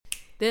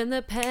Then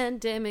the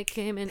pandemic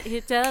came and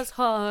hit us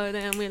hard,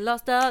 and we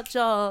lost our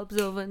jobs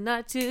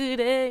overnight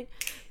today.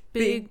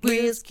 Big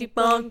wheels keep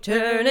on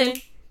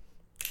turning.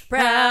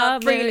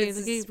 Proud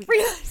freelancers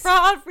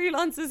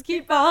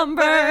keep on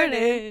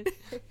burning.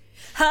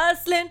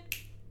 Hustling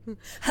on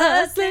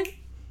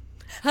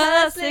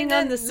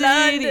the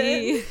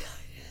city.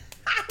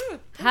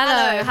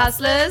 Hello,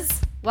 hustlers.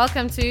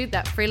 Welcome to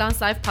That Freelance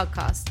Life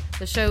podcast,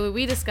 the show where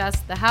we discuss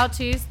the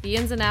how-tos, the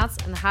ins and outs,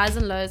 and the highs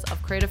and lows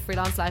of creative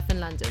freelance life in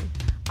London.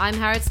 I'm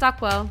Harriet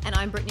Stockwell. And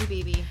I'm Brittany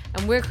Beebe.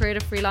 And we're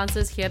creative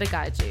freelancers here to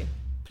guide you.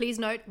 Please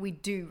note, we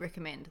do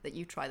recommend that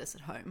you try this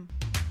at home.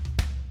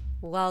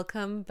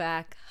 Welcome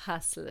back,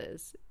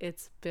 hustlers.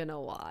 It's been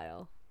a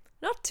while.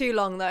 Not too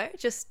long though,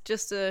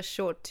 just a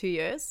short 2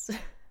 years.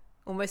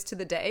 Almost to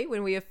the day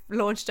when we have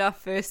launched our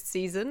first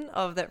season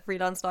of That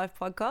Freelance Life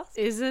podcast.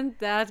 Isn't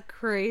that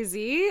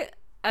crazy?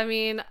 I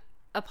mean,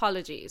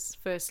 apologies,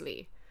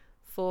 firstly,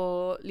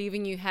 for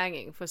leaving you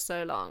hanging for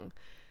so long.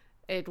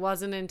 It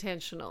wasn't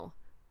intentional.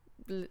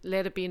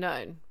 Let it be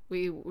known.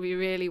 We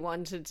really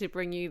wanted to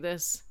bring you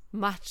this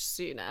much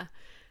sooner.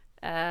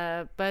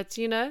 But,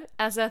 you know,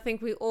 as I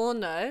think we all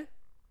know,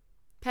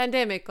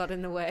 pandemic got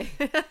in the way.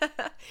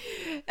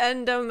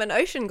 And an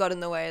ocean got in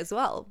the way as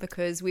well,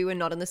 because we were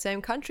not in the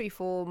same country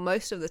for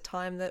most of the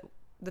time that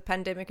the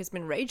pandemic has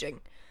been raging.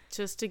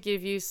 Just to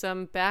give you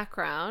some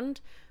background,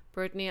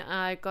 Brittany and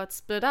I got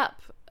split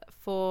up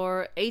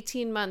for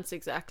 18 months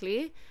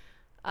exactly.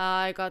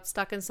 I got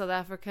stuck in South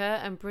Africa,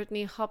 and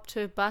Brittany hopped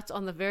her butt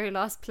on the very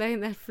last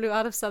plane that flew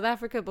out of South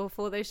Africa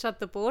before they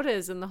shut the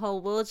borders and the whole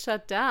world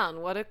shut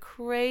down. What a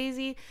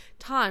crazy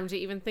time to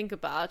even think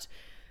about.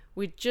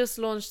 We just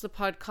launched the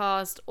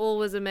podcast, all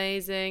was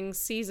amazing,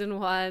 season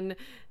 1,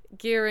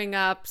 gearing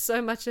up,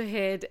 so much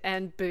ahead,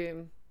 and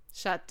boom,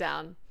 shut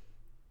down.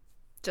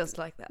 Just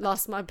like that.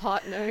 Lost my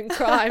partner in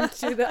crime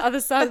to the other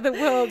side of the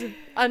world,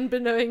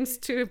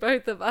 unbeknownst to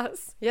both of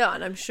us. Yeah,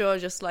 and I'm sure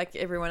just like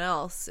everyone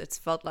else, it's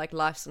felt like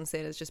life since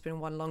then has just been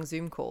one long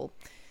Zoom call,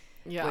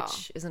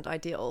 which isn't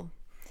ideal.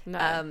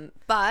 No.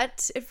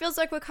 But it feels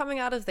like we're coming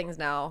out of things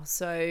now.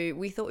 So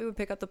we thought we would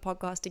pick up the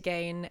podcast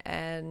again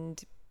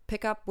and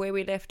pick up where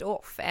we left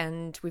off.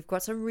 And we've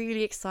got some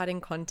really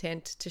exciting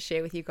content to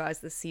share with you guys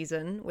this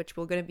season, which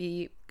we're going to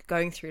be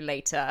going through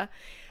later.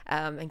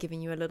 And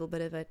giving you a little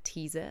bit of a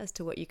teaser as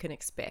to what you can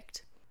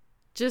expect.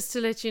 Just to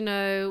let you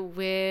know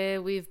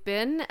where we've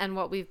been and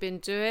what we've been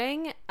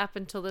doing up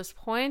until this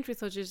point, we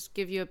thought to just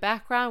give you a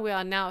background. We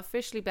are now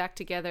officially back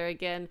together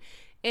again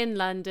in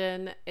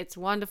London. It's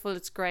wonderful,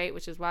 it's great,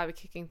 which is why we're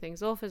kicking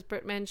things off, as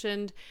Britt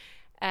mentioned.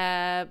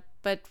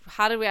 But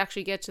how did we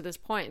actually get to this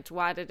point?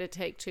 Why did it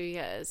take 2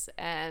 years?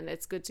 And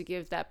it's good to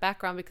give that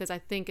background because I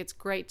think it's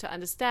great to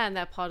understand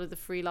that part of the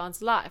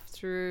freelance life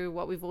through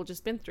what we've all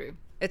just been through.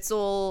 It's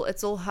all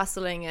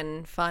hustling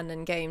and fun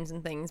and games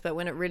and things, but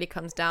when it really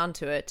comes down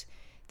to it,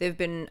 there've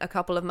been a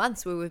couple of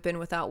months where we've been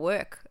without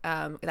work.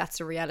 That's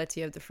the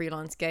reality of the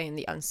freelance game,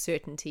 the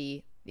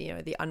uncertainty,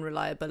 the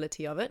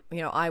unreliability of it.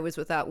 I was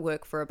without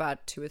work for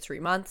about 2 or 3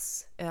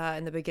 months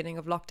in the beginning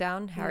of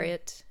lockdown.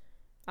 Harriet,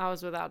 I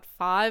was without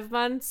 5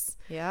 months.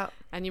 Yeah.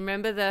 And you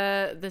remember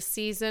the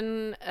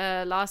season,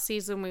 last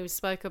season, we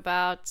spoke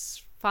about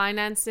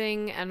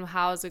financing and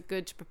how is it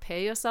good to prepare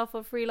yourself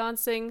for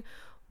freelancing.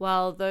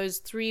 Well, those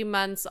 3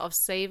 months of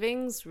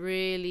savings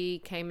really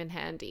came in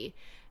handy.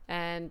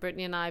 And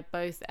Brittany and I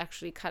both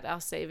actually cut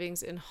our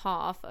savings in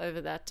half over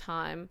that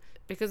time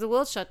because the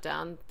world shut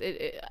down.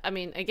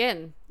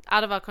 Again,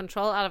 out of our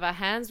control, out of our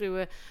hands. We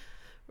were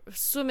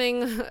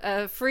swimming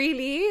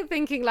freely,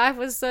 thinking life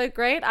was so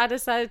great. I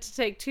decided to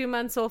take 2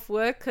 months off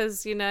work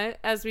because,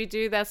 as we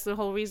do, that's the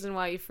whole reason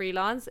why you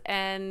freelance.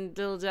 And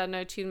little did I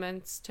know 2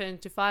 months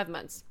turned to 5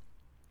 months.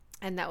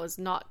 And that was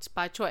not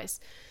by choice.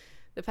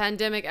 The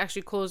pandemic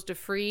actually caused a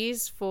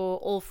freeze for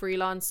all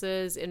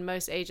freelancers in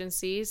most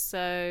agencies.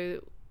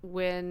 So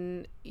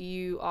when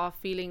you are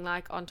feeling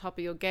like on top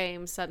of your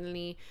game,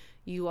 suddenly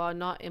you are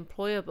not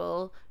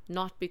employable,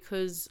 not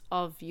because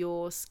of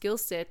your skill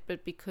set,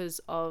 but because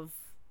of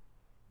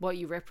what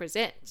you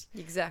represent.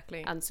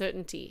 Exactly.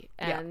 Uncertainty.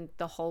 And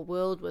the whole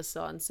world was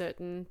so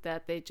uncertain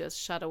that they just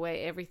shut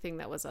away everything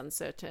that was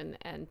uncertain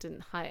and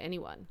didn't hire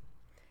anyone.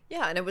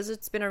 Yeah, and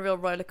it's been a real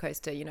roller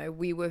coaster.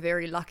 We were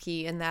very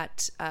lucky in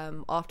that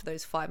after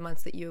those 5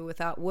 months that you were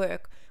without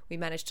work, we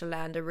managed to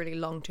land a really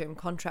long-term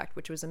contract,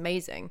 which was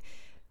amazing.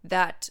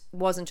 That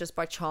wasn't just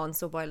by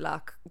chance or by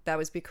luck. That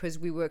was because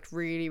we worked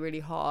really, really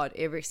hard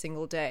every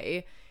single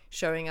day,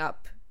 showing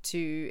up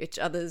to each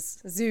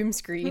other's Zoom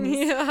screens.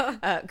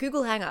 Yeah.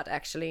 Google Hangout,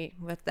 actually.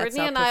 That's Brittany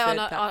our and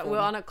I platform. were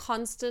on a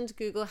constant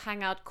Google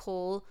Hangout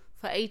call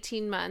for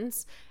 18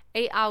 months,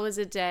 8 hours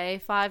a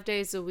day, 5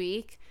 days a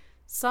week.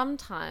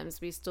 Sometimes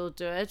we still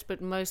do it,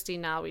 but mostly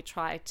now we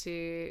try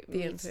to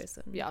be in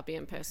person. Yeah, be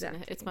in person.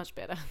 Exactly. It's much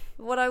better.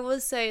 What I will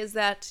say is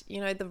that,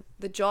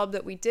 the job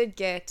that we did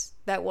get,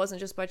 that wasn't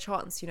just by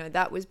chance.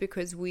 That was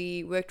because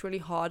we worked really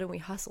hard and we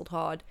hustled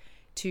hard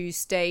to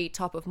stay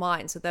top of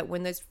mind, so that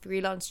when those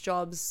freelance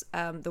jobs,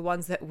 the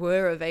ones that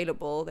were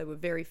available, they were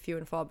very few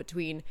and far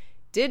between,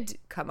 did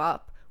come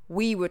up,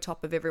 we were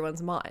top of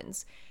everyone's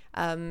minds.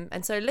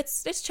 And so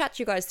let's chat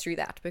you guys through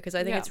that, because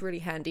I think it's really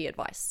handy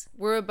advice.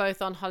 We were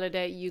both on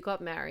holiday. You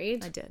got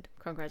married. I did.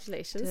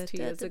 Congratulations. 2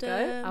 years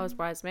ago. I was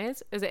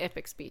bridesmaids. It was an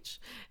epic speech.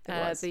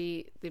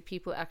 The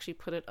people actually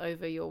put it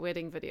over your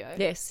wedding video.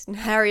 Yes.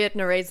 Harriet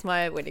narrates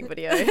my wedding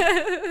video.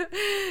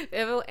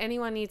 If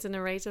anyone needs a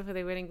narrator for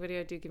their wedding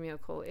video, do give me a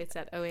call. It's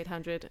at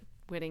 0800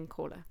 wedding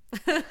caller.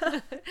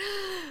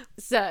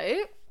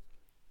 So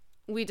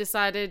we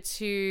decided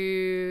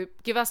to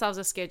give ourselves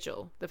a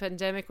schedule. The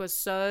pandemic was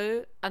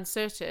so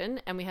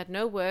uncertain and we had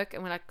no work,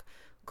 and we're like,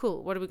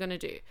 cool, what are we going to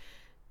do?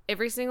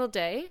 Every single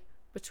day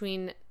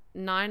between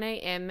 9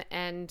 a.m.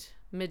 and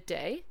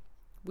midday,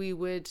 we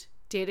would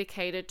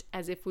dedicate it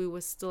as if we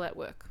were still at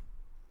work.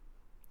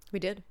 We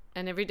did.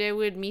 And every day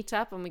we'd meet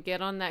up and we'd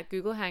get on that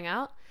Google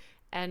Hangout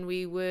and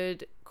we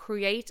would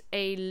create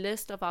a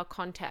list of our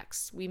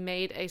contacts. We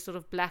made a sort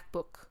of black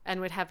book, and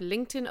we'd have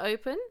LinkedIn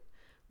open.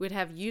 We'd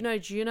have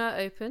Juno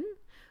open.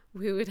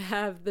 We would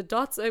have the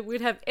dots open. We'd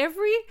have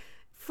every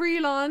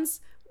freelance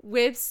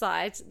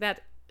website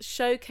that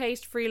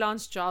showcased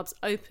freelance jobs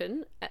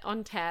open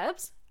on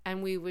tabs,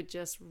 and we would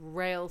just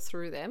rail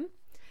through them.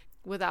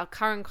 With our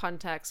current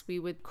contacts, we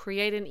would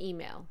create an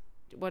email.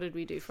 What did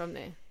we do from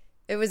there?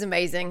 It was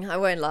amazing. I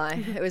won't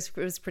lie. It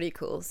was pretty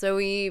cool. So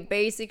we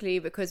basically,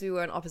 because we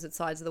were on opposite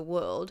sides of the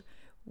world,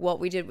 what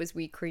we did was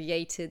we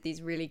created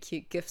these really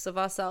cute GIFs of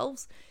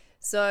ourselves.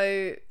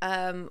 So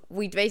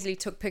we basically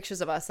took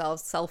pictures of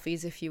ourselves,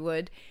 selfies if you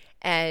would,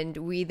 and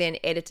we then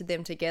edited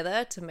them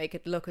together to make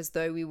it look as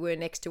though we were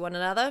next to one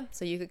another.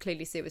 So you could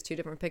clearly see it was two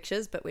different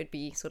pictures, but we'd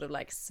be sort of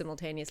like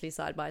simultaneously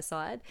side by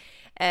side.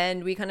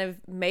 And we kind of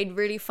made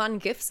really fun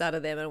GIFs out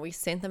of them, and we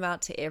sent them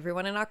out to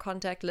everyone in our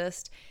contact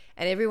list.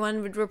 And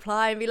everyone would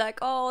reply and be like,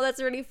 oh,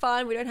 that's really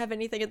fun. We don't have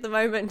anything at the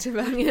moment.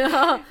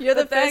 You're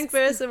the first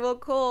person we'll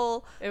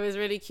call. It was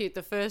really cute.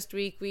 The first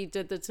week we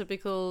did the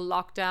typical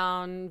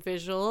lockdown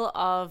visual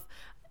of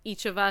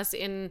each of us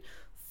in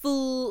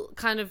full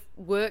kind of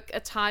work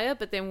attire,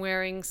 but then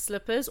wearing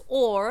slippers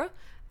or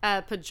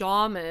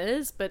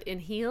pajamas, but in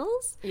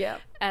heels. Yeah.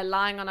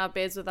 Lying on our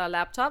beds with our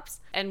laptops.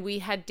 And we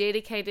had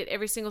dedicated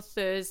every single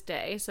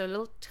Thursday. So a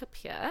little tip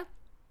here.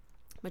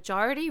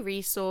 Majority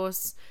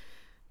resource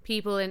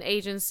people in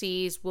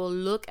agencies will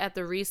look at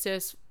the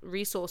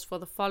resource for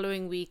the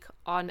following week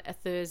on a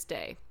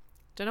Thursday.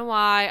 Don't know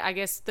why. I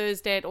guess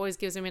Thursday, it always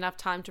gives them enough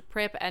time to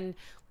prep and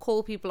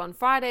call people on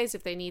Fridays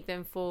if they need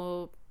them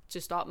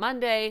to start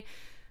Monday.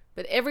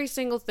 But every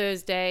single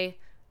Thursday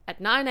at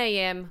 9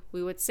 a.m.,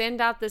 we would send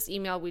out this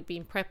email. We'd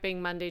been prepping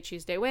Monday,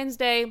 Tuesday,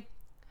 Wednesday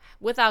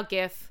with our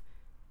GIF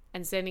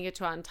and sending it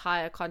to our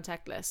entire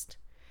contact list.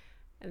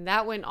 And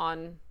that went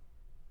on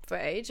for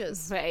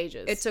ages.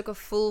 It took a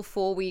full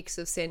 4 weeks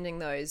of sending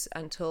those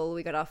until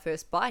we got our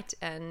first bite,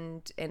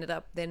 and ended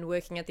up then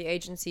working at the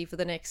agency for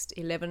the next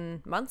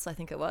 11 months, I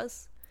think it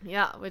was.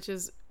 Yeah, which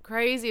is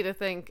crazy to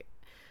think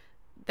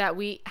that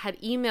we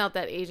had emailed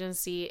that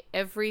agency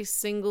every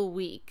single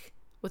week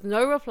with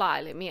no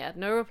reply. Let me add,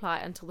 no reply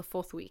until the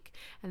 4th week.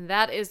 And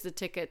that is the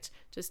ticket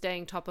to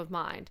staying top of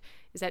mind,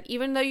 is that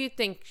even though you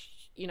think,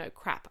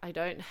 crap, I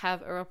don't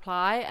have a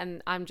reply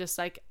and I'm just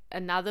like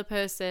another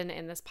person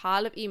in this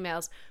pile of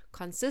emails,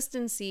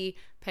 consistency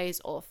pays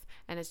off.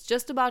 And it's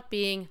just about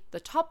being the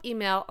top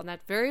email on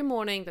that very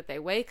morning that they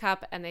wake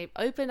up and they've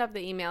opened up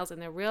the emails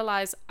and they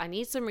realize, I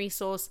need some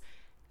resource,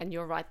 and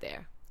you're right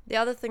there. The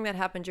other thing that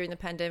happened during the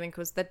pandemic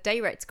was that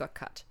day rates got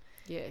cut.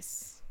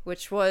 Yes.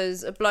 Which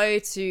was a blow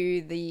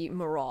to the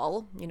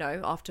morale,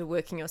 after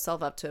working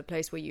yourself up to a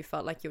place where you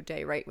felt like your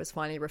day rate was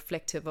finally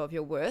reflective of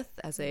your worth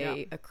as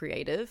a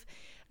creative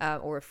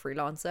or a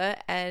freelancer.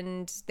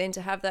 And then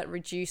to have that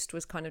reduced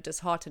was kind of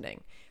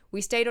disheartening.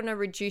 We stayed on a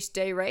reduced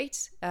day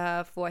rate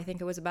for, I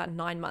think it was about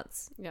 9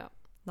 months. Yeah.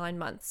 9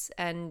 months.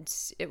 And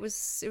it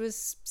was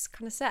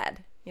kind of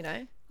sad,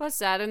 It was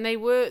sad. And they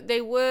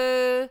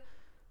were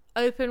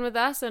open with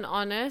us and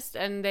honest,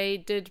 and they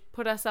did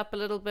put us up a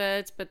little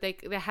bit, but they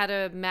had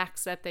a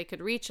max that they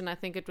could reach, and I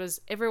think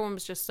everyone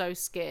was just so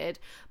scared.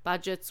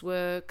 Budgets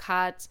were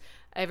cut,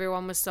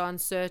 everyone was so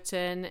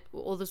uncertain,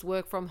 all this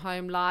work from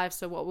home life,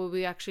 so what were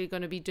we actually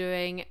going to be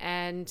doing?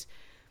 And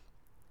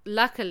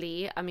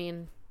luckily, I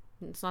mean,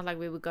 it's not like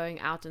we were going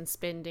out and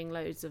spending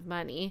loads of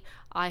money.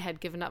 I had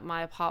given up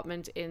my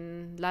apartment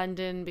in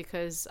London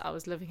because I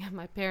was living at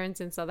my parents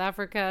in South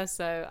Africa,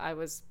 so I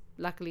was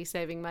luckily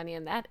saving money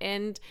on that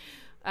end.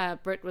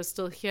 Britt was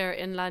still here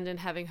in London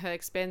having her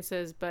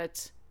expenses,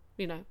 but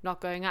not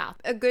going out.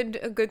 A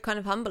good kind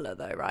of humbler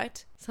though,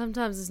 right?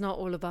 Sometimes it's not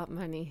all about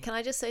money. Can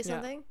I just say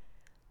something?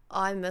 Yeah.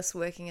 I miss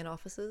working in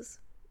offices.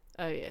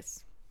 Oh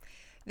yes.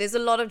 There's a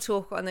lot of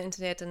talk on the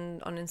internet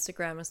and on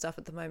Instagram and stuff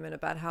at the moment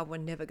about how we're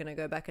never going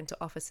to go back into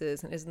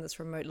offices, and isn't this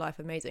remote life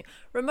amazing?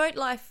 Remote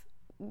life,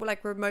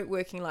 like remote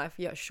working life,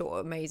 yeah, sure,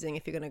 amazing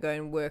if you're going to go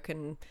and work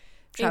and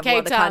travel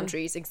other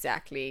countries.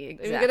 Exactly.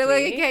 We're going to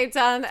work in Cape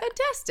Town.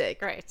 Fantastic.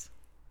 Great.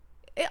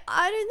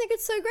 I don't think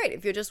it's so great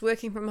if you're just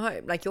working from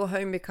home. Like your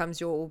home becomes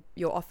your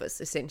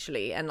office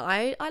essentially. And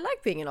I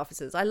like being in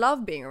offices. I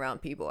love being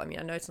around people. I mean,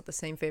 I know it's not the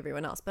same for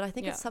everyone else, but I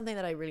think it's something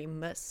that I really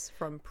miss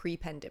from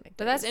pre-pandemic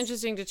But that's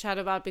interesting to chat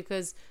about,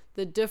 because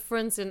the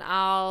difference in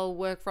our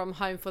work from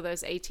home for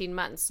those 18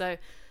 months. So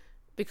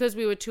because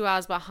we were 2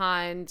 hours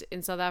behind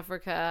in South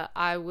Africa,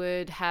 I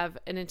would have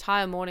an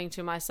entire morning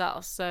to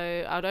myself.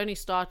 So I'd only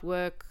start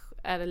work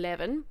at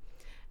 11.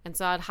 And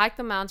so I'd hike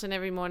the mountain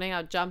every morning.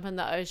 I'd jump in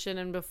the ocean.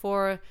 And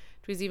before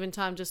it was even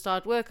time to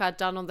start work, I'd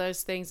done all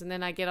those things. And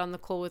then I get on the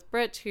call with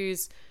Britt,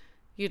 who's,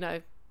 you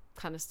know,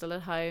 kind of still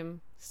at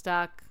home,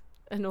 stuck,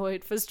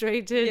 annoyed,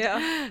 frustrated,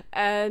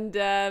 and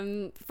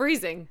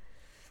freezing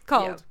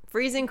cold. Yeah,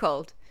 freezing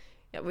cold.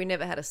 Yeah, we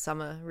never had a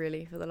summer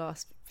really for the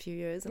last few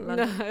years in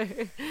London. No.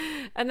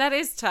 And that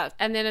is tough.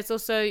 And then it's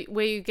also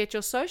where you get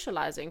your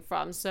socializing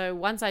from. So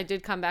once I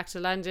did come back to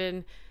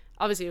London,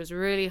 obviously it was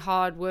really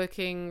hard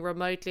working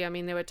remotely. I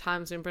mean, there were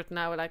times when Britt and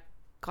I were like,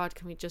 God,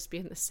 can we just be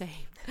in the same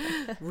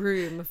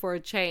room for a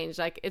change?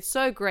 Like, it's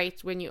so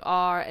great when you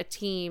are a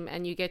team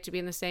and you get to be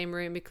in the same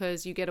room,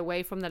 because you get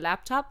away from the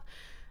laptop.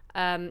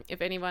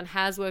 If anyone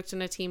has worked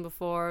in a team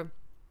before,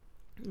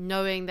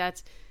 knowing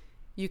that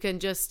you can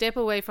just step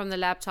away from the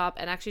laptop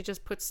and actually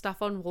just put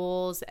stuff on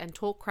walls and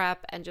talk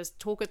crap and just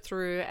talk it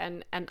through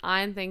and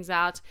iron things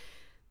out.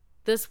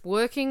 This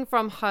working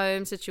from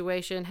home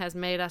situation has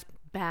made us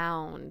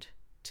bound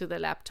to the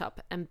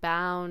laptop and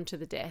bound to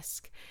the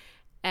desk.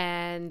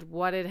 And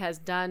what it has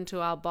done to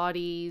our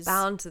bodies.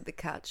 Bound to the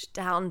couch,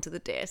 down to the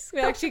desk.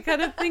 We're actually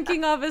kind of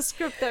thinking of a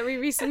script that we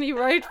recently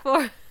wrote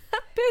for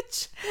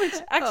Pitch, which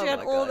actually had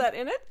all that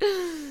in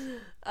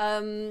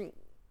it.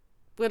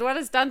 But what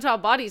it's done to our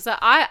bodies. So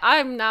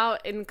I'm now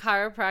in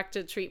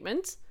chiropractor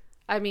treatment.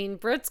 I mean,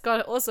 Britt's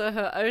got also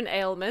her own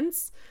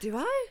ailments. Do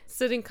I?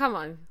 Sitting, come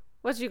on.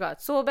 What you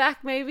got? Sore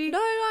back, maybe?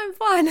 No, I'm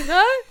fine.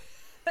 No?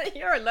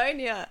 You're alone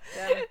here.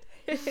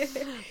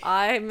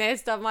 I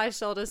messed up my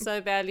shoulder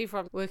so badly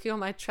from working on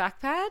my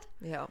trackpad.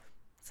 Yeah,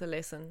 it's a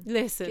lesson.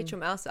 Get your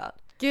mouse out.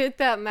 Get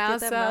that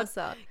mouse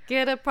out.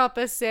 Get a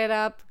proper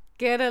setup.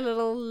 Get a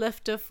little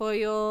lifter for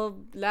your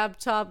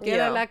laptop.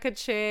 Get a lacquer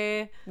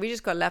chair. We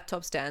just got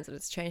laptop stands and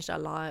it's changed our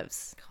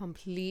lives.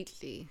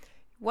 Completely.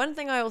 One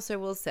thing I also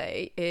will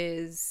say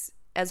is,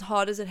 as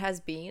hard as it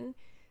has been,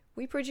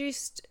 we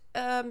produced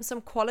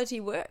some quality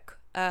work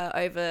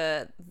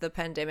over the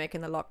pandemic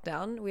and the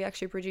lockdown. We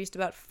actually produced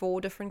about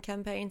 4 different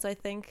campaigns, I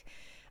think,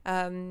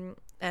 and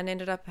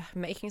ended up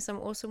making some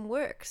awesome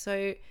work.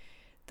 So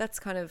that's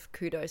kind of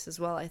kudos as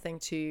well, I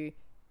think, to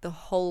the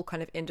whole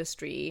kind of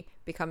industry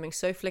becoming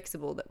so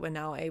flexible that we're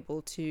now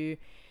able to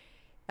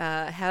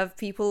have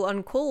people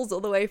on calls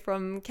all the way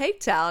from Cape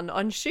Town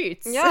on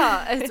shoots.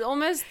 Yeah, it's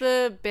almost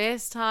the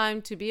best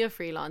time to be a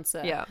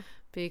freelancer. Yeah.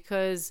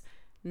 Because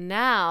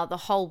now the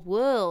whole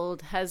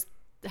world has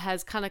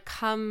kind of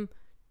come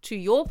to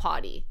your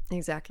party.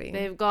 Exactly.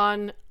 They've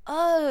gone,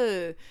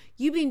 oh,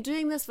 you've been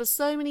doing this for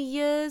so many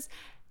years.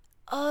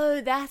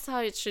 Oh, that's how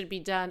it should be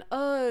done.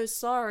 Oh,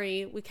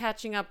 sorry, we're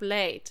catching up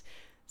late.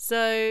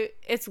 So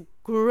it's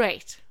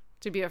great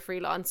to be a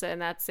freelancer in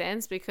that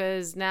sense,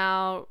 because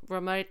now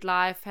remote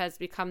life has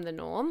become the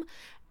norm.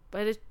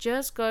 But it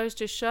just goes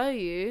to show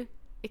you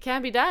it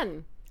can be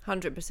done.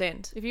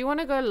 100%. If you want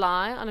to go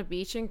lie on a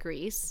beach in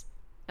Greece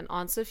and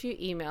answer a few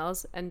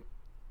emails and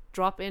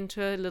drop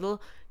into a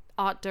little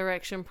art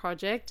direction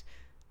project,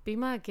 be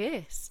my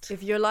guest.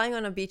 If you're lying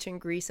on a beach in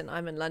Greece and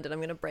I'm in London, I'm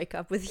going to break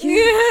up with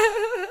you.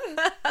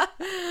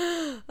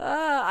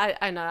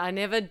 I know. I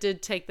never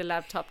did take the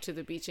laptop to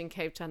the beach in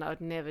Cape Town. I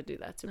would never do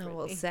that to Brittany. Oh,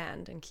 well,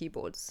 sand and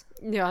keyboards.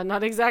 Yeah,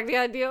 not exactly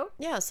ideal.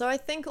 Yeah, so I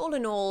think all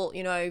in all,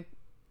 you know,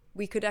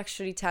 we could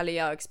actually tally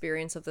our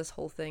experience of this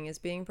whole thing as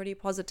being pretty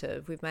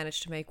positive. We've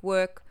managed to make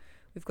work.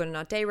 We've gotten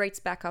our day rates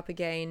back up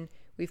again.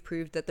 We've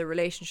proved that the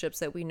relationships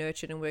that we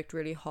nurtured and worked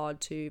really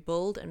hard to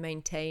build and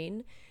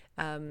maintain,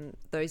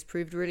 those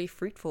proved really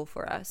fruitful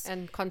for us.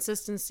 And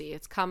consistency.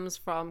 It comes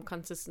from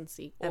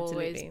consistency.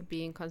 Absolutely. Always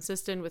being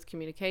consistent with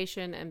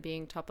communication and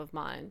being top of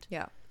mind.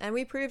 Yeah. And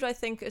we proved, I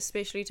think,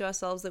 especially to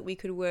ourselves, that we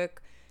could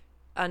work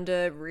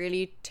under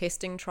really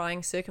testing,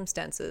 trying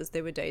circumstances.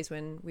 There were days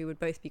when we would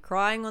both be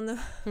crying on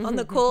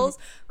the calls,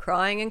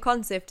 crying and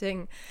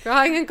concepting.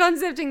 Crying and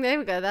concepting. There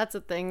we go. That's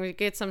a thing. We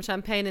get some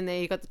champagne in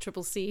there. You got the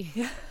triple C.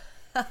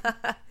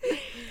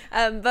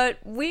 But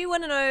we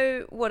want to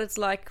know what it's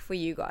like for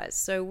you guys.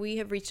 So we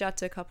have reached out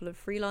to a couple of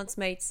freelance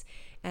mates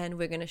and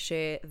we're going to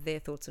share their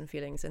thoughts and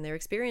feelings and their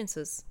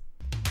experiences.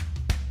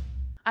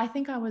 I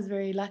think I was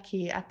very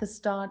lucky at the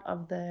start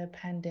of the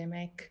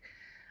pandemic.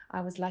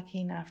 I was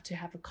lucky enough to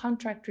have a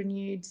contract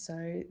renewed,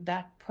 so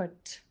that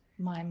put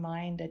my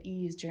mind at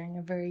ease during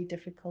a very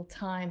difficult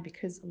time,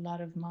 because a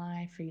lot of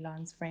my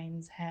freelance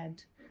friends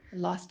had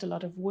lost a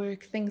lot of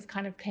work. Things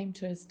kind of came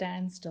to a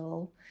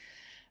standstill.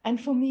 And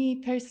for me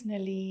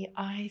personally,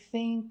 I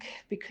think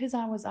because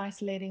I was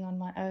isolating on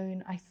my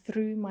own, I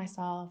threw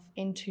myself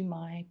into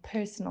my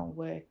personal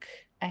work,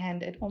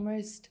 and it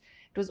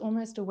was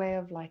almost a way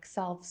of like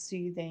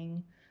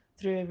self-soothing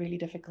through a really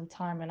difficult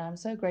time. And I'm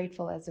so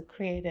grateful as a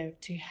creative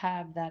to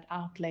have that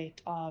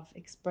outlet of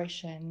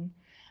expression.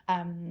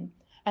 And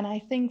I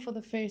think for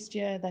the first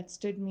year that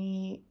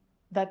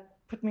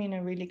put me in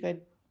a really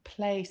good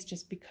place,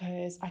 just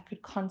because I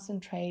could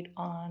concentrate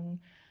on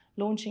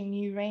launching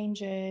new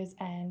ranges,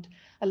 and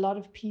a lot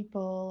of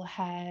people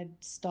had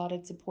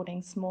started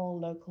supporting small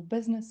local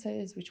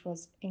businesses, which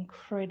was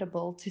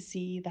incredible to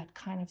see that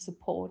kind of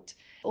support.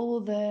 All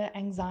the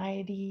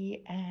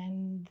anxiety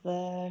and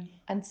the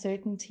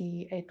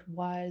uncertainty, it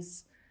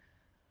was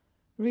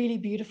really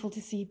beautiful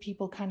to see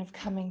people kind of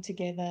coming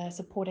together,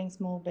 supporting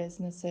small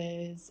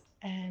businesses.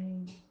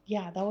 And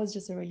yeah, that was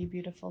just a really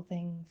beautiful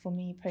thing for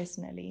me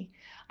personally.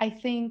 I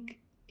think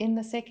in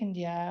the second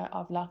year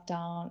of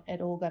lockdown,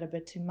 it all got a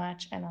bit too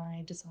much, and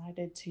I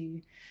decided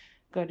to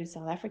go to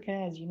South Africa,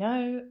 as you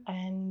know.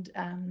 And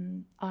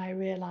I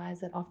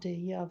realized that after a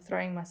year of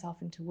throwing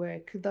myself into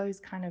work, those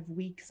kind of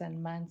weeks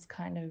and months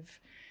kind of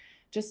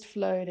just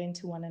flowed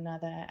into one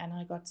another, and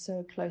I got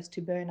so close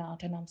to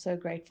burnout. And I'm so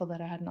grateful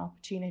that I had an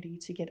opportunity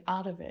to get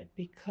out of it,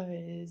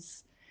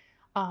 because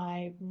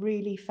I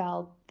really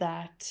felt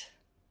that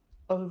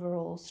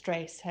overall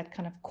stress had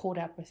kind of caught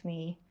up with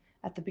me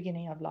at the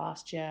beginning of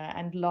last year.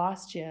 And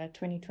last year,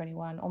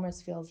 2021,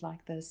 almost feels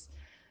like this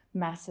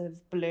massive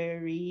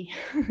blurry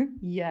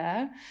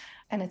year.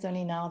 And it's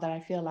only now that I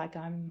feel like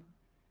I'm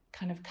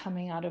kind of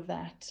coming out of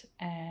that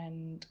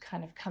and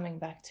kind of coming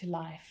back to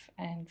life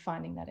and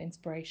finding that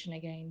inspiration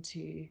again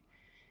to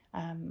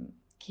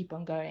keep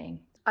on going.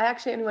 I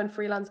actually only went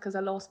freelance because I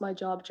lost my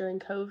job during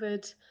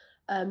COVID.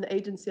 The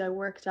agency I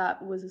worked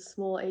at was a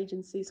small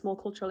agency, small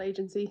cultural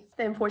agency.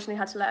 They unfortunately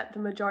had to let the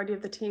majority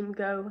of the team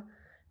go.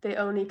 They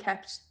only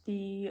kept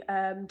the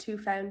two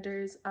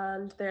founders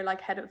and their like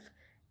head of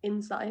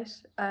insight.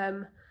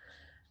 And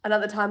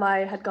at the time I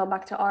had gone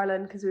back to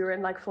Ireland because we were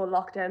in like full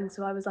lockdown.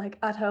 So I was like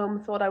at home,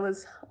 thought I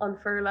was on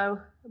furlough,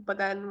 but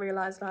then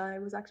realized I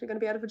was actually going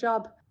to be out of a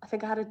job. I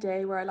think I had a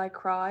day where I like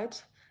cried.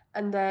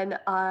 And then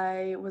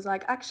I was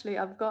like, actually,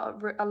 I've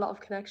got a lot of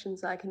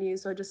connections that I can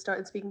use. So I just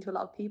started speaking to a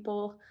lot of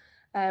people.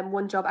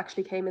 One job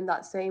actually came in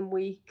that same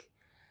week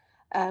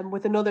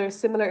with another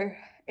similar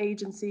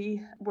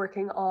agency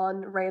working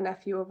on Ray and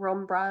Nephew, a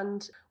rum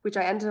brand, which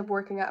I ended up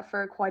working at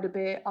for quite a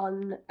bit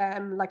on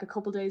like a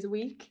couple days a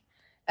week.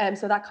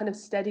 So that kind of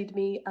steadied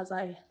me as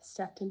I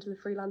stepped into the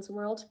freelancing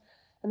world.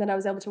 And then I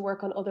was able to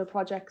work on other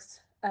projects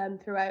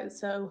throughout.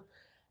 So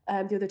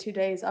the other 2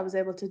 days I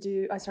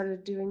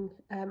started doing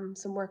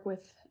some work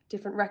with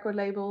different record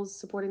labels,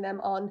 supporting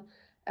them on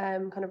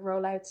kind of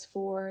rollouts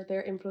for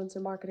their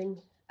influencer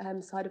marketing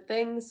side of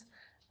things.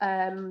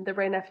 The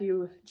Ray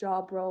Nephew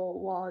job role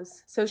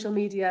was social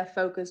media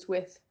focused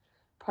with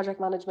project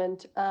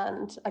management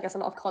and I guess a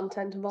lot of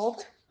content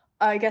involved.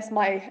 I guess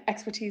my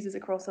expertise is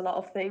across a lot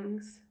of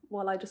things.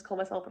 While I just call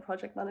myself a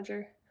project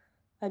manager,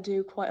 I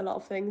do quite a lot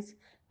of things.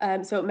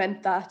 So it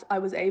meant that I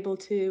was able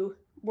to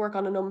work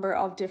on a number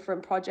of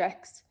different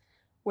projects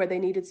where they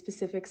needed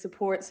specific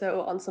support.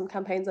 So on some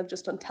campaigns, I've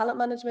just done talent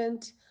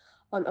management.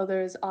 On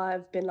others,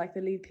 I've been like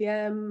the lead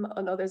PM.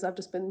 On others, I've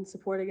just been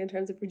supporting in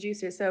terms of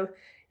producers. So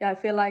yeah, I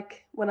feel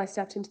like when I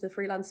stepped into the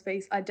freelance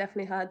space, I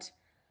definitely had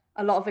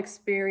a lot of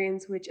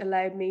experience, which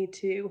allowed me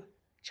to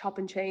chop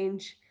and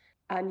change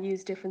and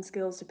use different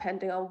skills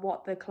depending on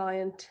what the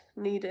client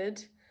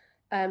needed.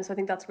 So I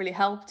think that's really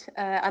helped.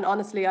 And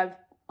honestly,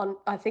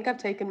 I think I've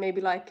taken maybe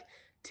like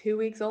 2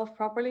 weeks off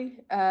properly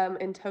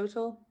in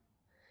total,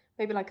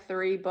 maybe like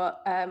three.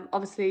 But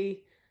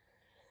obviously,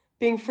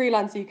 being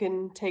freelance, you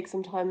can take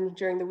some time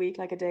during the week,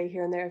 like a day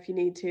here and there if you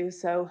need to.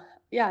 So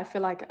yeah, I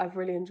feel like I've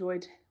really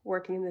enjoyed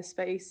working in this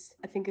space.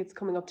 I think it's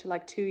coming up to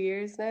like 2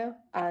 years now,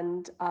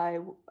 and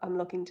I'm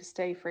looking to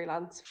stay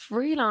freelance.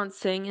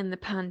 Freelancing in the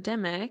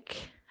pandemic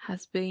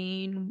has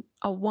been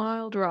a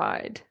wild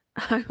ride,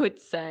 I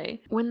would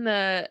say. When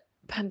the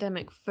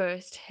pandemic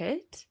first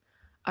hit,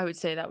 I would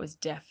say that was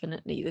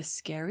definitely the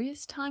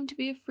scariest time to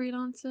be a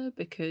freelancer,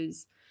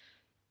 because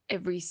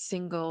every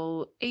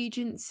single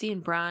agency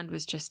and brand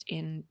was just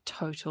in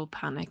total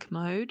panic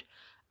mode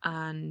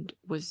and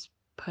was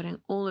putting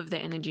all of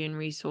their energy and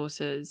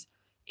resources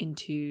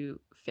into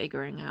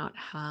figuring out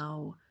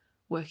how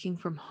working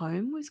from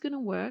home was going to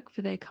work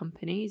for their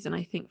companies. And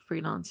I think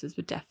freelancers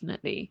were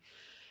definitely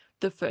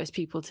the first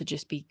people to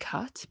just be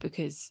cut,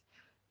 because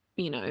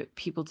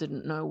people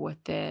didn't know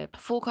what their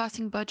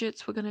forecasting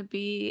budgets were going to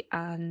be,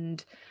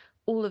 and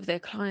all of their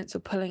clients were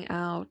pulling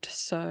out.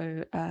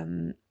 So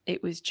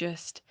it was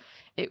just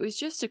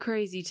a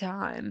crazy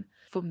time.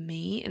 For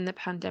me in the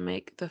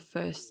pandemic, the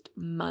first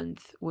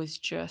month was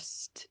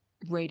just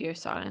radio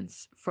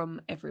silence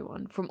from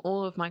everyone, from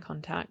all of my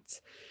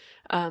contacts,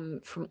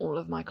 from all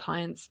of my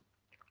clients.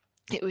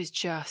 It was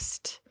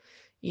just,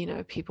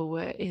 people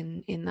were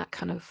in that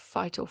kind of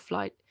fight or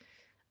flight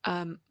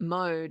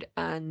mode,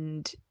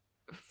 and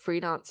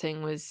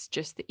freelancing was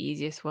just the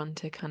easiest one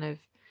to kind of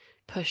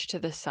push to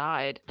the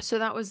side. So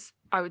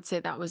I would say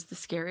that was the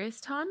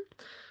scariest time,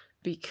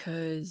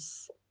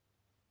 because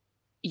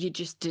you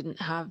just didn't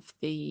have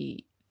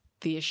the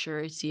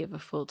assurity of a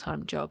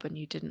full-time job, and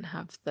you didn't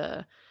have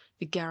the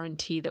the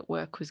guarantee that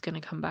work was going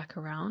to come back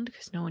around,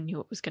 because no one knew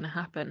what was going to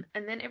happen.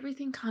 And then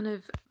everything kind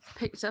of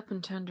picked up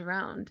and turned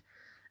around.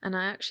 And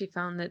I actually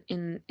found that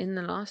in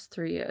the last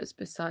 3 years,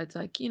 besides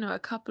like, you know, a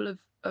couple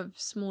of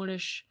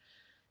smallish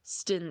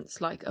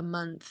stints, like a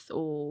month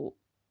or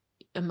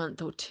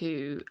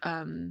two,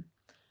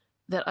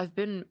 that I've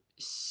been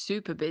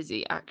super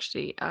busy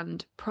actually,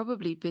 and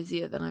probably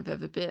busier than I've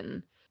ever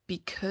been,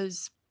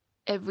 because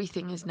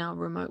everything is now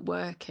remote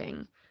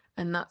working.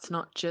 And that's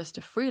not just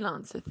a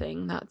freelancer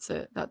thing, that's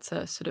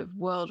a sort of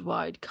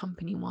worldwide,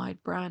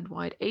 company-wide,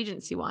 brand-wide,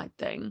 agency-wide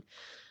thing.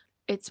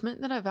 It's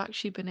meant that I've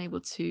actually been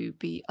able to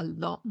be a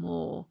lot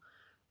more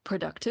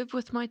productive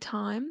with my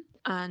time.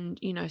 And,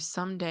 you know,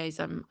 some days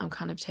I'm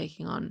kind of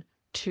taking on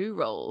 2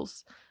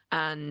 roles,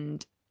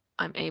 and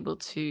I'm able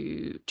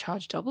to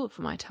charge double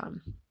for my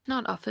time.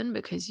 Not often,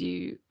 because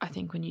I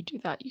think when you do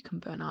that, you can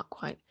burn out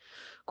quite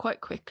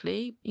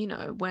quickly. You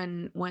know,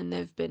 when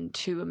there've been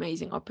 2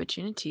 amazing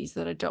opportunities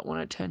that I don't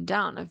want to turn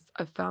down,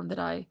 I've found that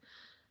I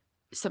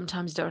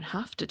sometimes don't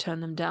have to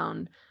turn them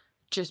down,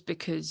 just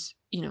because,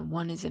 you know,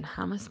 one is in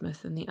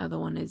Hammersmith and the other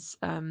one is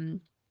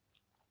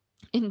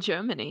in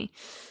Germany,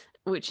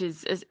 which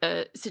is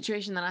a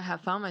situation that I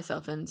have found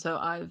myself in. So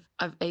I've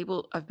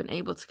been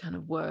able to kind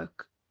of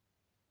work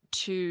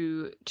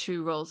two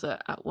roles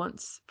at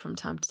once from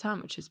time to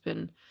time, which has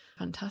been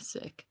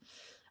fantastic.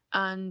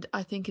 And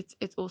I think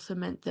it's also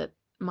meant that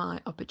my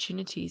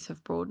opportunities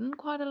have broadened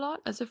quite a lot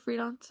as a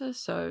freelancer.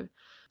 So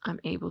I'm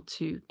able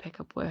to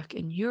pick up work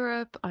in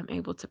Europe. I'm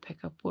able to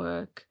pick up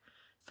work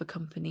for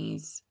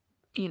companies,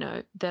 you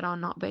know, that are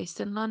not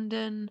based in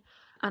London.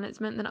 And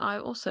it's meant that I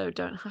also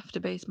don't have to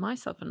base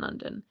myself in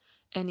London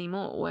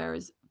anymore.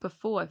 Whereas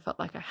before I felt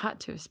like I had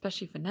to,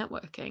 especially for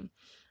networking.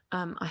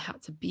 I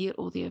had to be at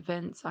all the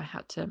events. I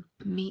had to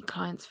meet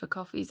clients for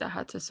coffees. I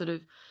had to sort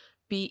of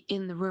be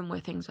in the room where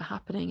things were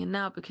happening. And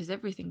now, because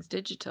everything's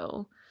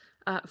digital,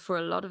 for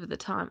a lot of the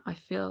time, I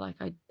feel like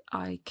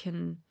I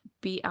can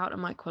be out,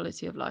 and my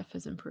quality of life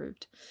has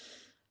improved.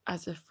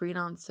 As a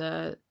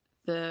freelancer,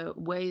 the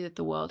way that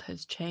the world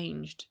has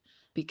changed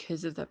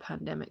because of the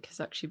pandemic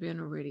has actually been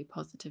a really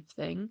positive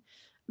thing.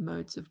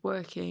 Modes of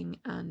working,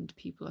 and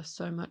people are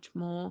so much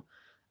more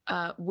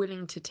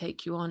willing to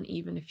take you on,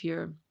 even if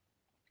you're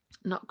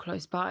not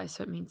close by.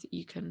 So it means that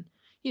you can,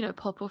 you know,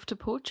 pop off to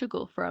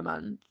Portugal for a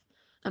month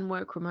and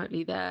work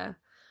remotely there.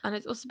 And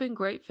it's also been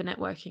great for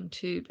networking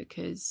too,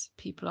 because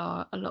people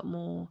are a lot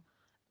more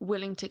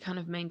willing to kind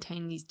of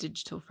maintain these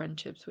digital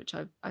friendships, which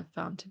I've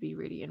found to be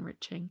really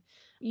enriching.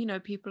 You know,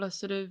 people are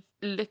sort of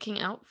looking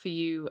out for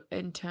you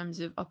in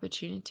terms of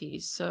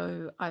opportunities.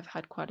 So I've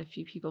had quite a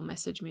few people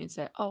message me and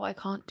say, oh, I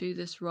can't do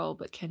this role,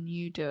 but can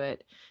you do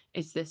it?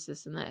 It's this,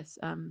 and this,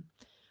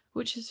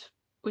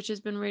 which has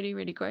been really,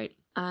 really great.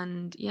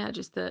 And yeah,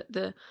 just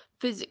the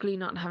physically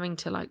not having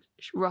to like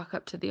rock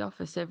up to the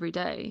office every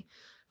day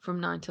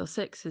from 9 till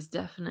 6 has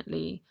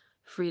definitely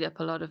freed up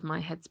a lot of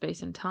my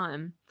headspace and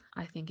time.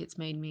 I think it's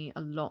made me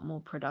a lot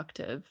more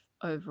productive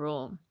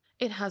overall.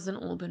 It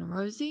hasn't all been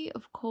rosy,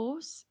 of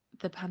course.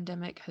 The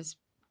pandemic has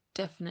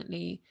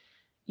definitely,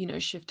 you know,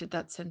 shifted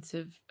that sense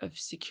of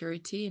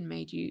security and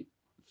made you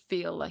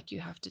feel like you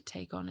have to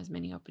take on as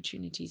many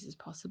opportunities as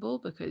possible,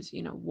 because,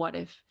 you know, what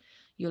if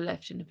you're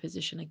left in a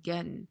position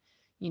again,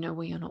 you know,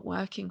 where you're not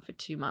working for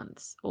 2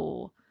 months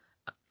or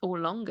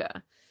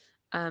longer.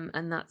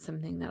 And that's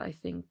something that I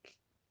think,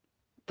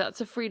 that's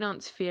a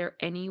freelance fear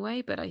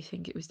anyway, but I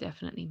think it was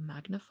definitely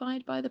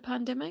magnified by the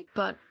pandemic.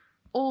 But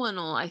all in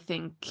all, I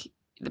think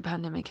the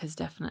pandemic has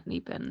definitely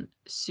been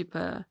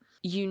super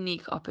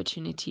unique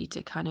opportunity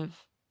to kind of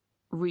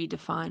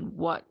redefine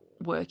what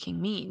working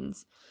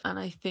means. And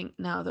I think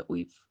now that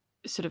we've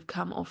sort of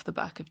come off the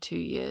back of 2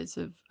 years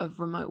of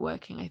remote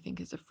working, I think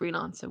as a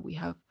freelancer, we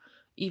have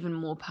even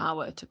more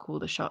power to call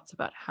the shots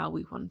about how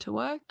we want to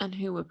work and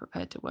who we're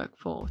prepared to work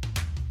for.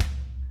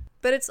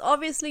 But it's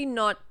obviously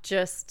not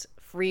just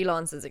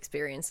freelancers'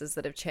 experiences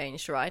that have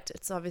changed, right?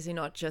 It's obviously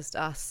not just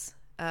us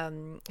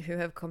who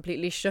have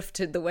completely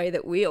shifted the way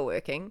that we are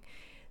working.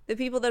 The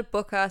people that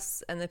book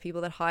us and the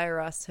people that hire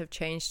us have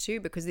changed too,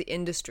 because the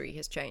industry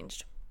has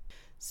changed.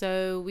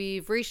 So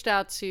we've reached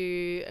out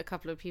to a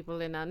couple of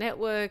people in our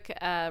network,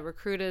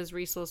 recruiters,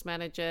 resource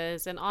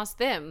managers, and asked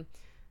them,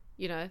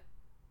 you know,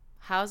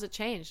 how's it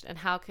changed, and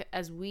how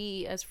as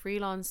we as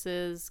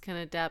freelancers can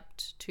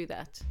adapt to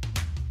that.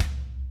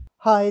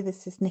 Hi,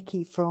 this is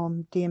Nikki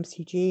from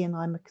DMCG, and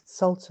I'm a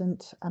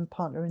consultant and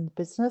partner in the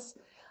business.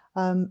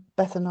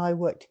 Beth and I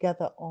work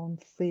together on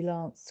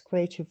freelance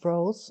creative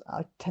roles.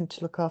 I tend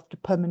to look after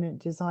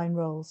permanent design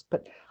roles,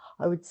 but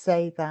I would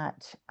say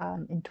that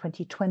in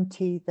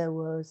 2020 there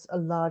was a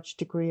large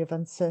degree of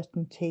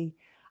uncertainty,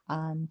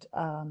 and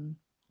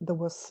there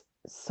was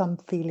some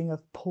feeling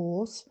of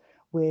pause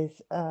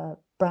with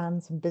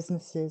brands and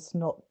businesses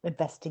not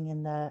investing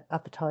in their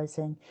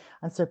advertising,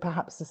 and so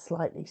perhaps a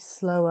slightly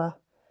slower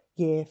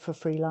year for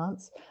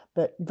freelance.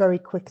 But very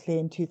quickly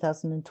in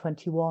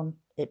 2021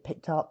 it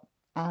picked up,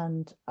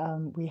 and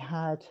we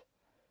had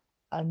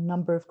a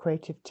number of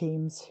creative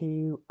teams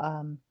who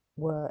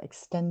were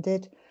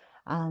extended,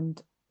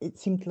 and it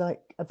seemed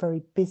like a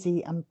very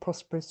busy and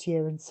prosperous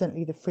year, and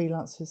certainly the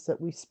freelancers that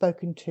we've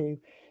spoken to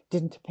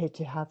didn't appear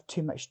to have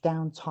too much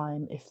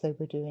downtime if they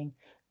were doing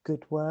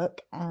good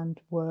work and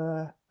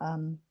were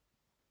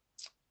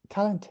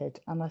talented.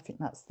 And I think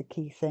that's the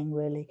key thing,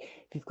 really.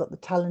 If you've got the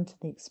talent and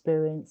the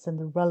experience and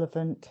the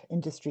relevant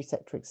industry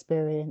sector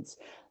experience,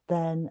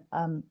 then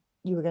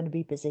you are going to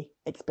be busy.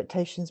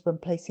 Expectations when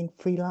placing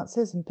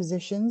freelancers in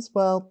positions,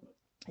 well,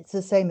 it's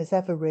the same as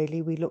ever,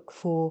 really. We look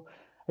for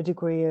a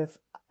degree of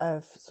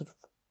sort of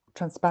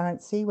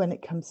transparency when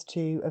it comes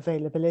to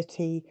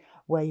availability,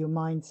 where your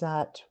mind's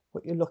at,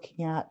 what you're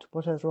looking at,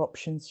 what other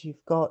options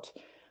you've got.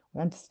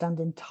 We understand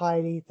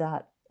entirely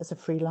that as a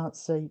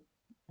freelancer,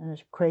 a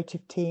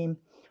creative team,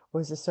 or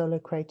as a solo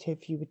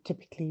creative, you would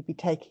typically be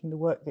taking the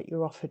work that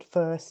you're offered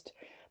first.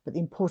 But the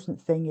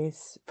important thing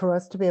is for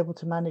us to be able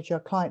to manage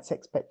our clients'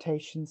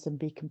 expectations and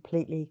be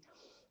completely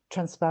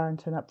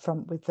transparent and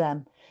upfront with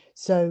them.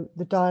 So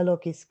the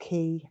dialogue is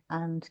key,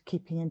 and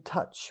keeping in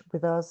touch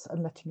with us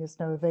and letting us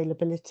know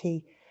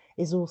availability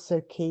is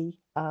also key.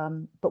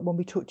 But when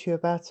we talk to you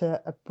about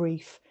a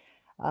brief,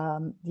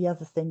 the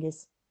other thing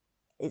is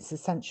it's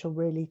essential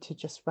really to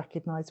just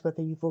recognise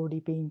whether you've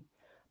already been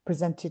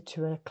presented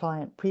to a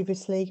client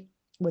previously,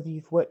 whether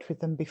you've worked with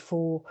them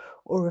before,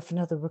 or if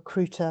another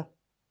recruiter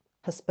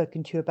has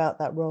spoken to you about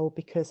that role,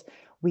 because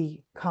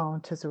we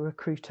can't, as a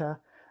recruiter,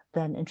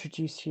 then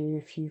introduce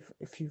you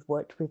if you've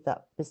worked with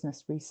that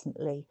business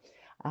recently.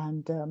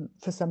 And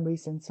for some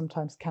reason,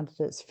 sometimes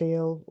candidates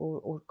feel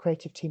or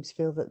creative teams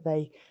feel that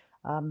they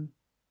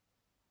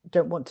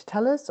don't want to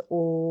tell us,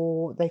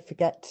 or they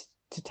forget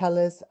to tell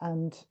us,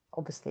 and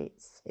obviously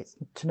it's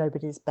to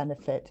nobody's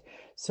benefit.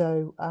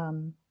 So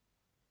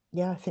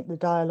I think the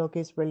dialogue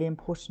is really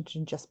important,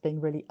 and just being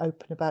really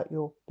open about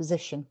your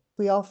position.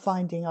 We are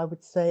finding, I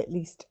would say, at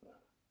least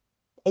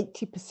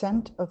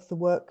 80% of the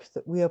work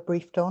that we are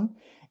briefed on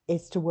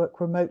is to work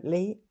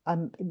remotely.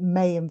 It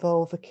may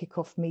involve a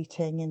kick-off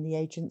meeting in the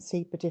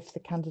agency, but if the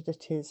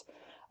candidate is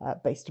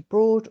based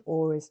abroad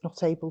or is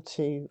not able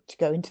to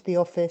go into the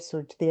office or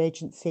into the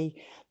agency,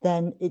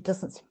 then it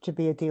doesn't seem to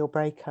be a deal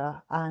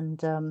breaker.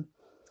 And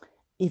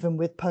even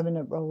with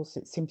permanent roles,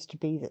 it seems to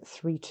be that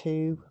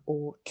 3-2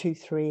 or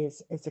 2-3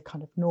 is a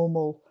kind of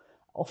normal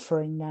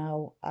offering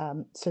now.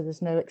 So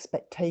there's no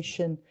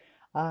expectation.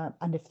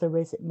 And if there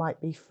is, it might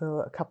be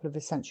for a couple of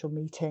essential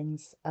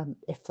meetings,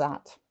 if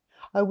that.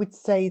 I would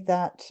say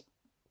that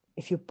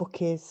if your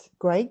book is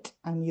great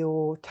and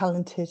you're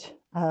talented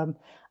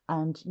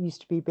and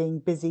used to be being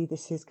busy,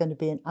 this is going to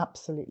be an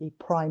absolutely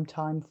prime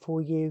time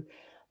for you.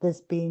 There's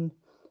been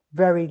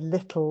very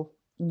little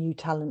new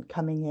talent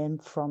coming in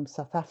from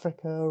South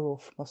Africa or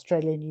from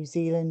Australia, New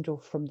Zealand, or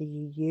from the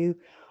EU,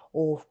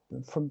 or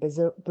from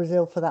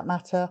Brazil for that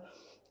matter.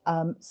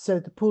 So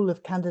the pool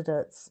of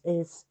candidates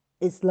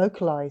is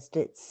localized.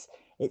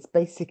 It's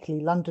basically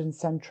London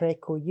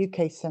centric or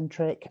UK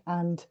centric,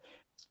 and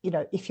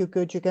if you're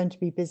good, you're going to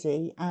be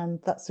busy, and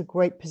that's a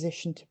great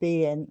position to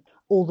be in.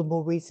 All the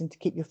more reason to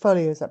keep your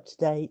folios up to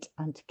date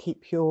and to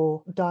keep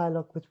your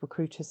dialogue with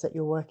recruiters that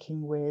you're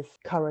working with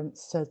current,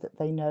 so that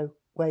they know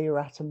where you're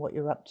at and what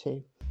you're up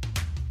to.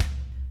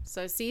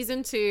 So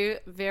season 2,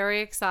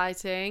 very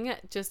exciting.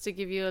 Just to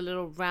give you a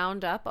little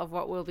roundup of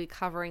what we'll be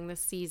covering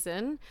this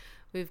season.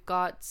 We've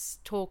got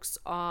talks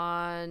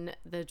on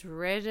the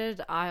dreaded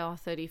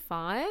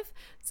IR35,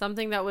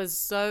 something that was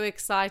so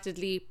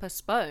excitedly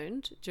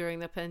postponed during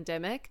the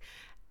pandemic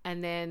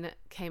and then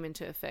came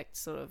into effect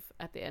sort of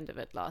at the end of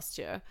it last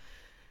year.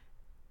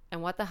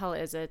 And what the hell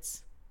is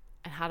it?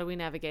 And how do we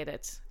navigate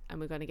it? And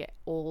we're going to get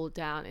all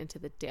down into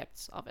the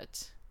depths of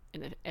it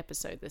in an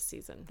episode this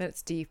season.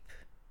 That's deep.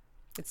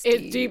 It's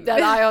deep, that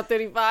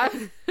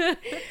IR35.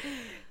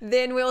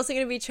 Then we're also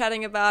going to be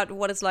chatting about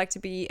what it's like to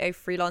be a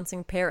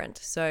freelancing parent.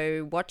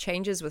 So what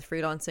changes with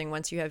freelancing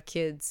once you have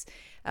kids?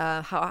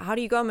 How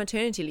do you go on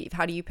maternity leave?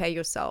 How do you pay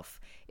yourself?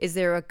 Is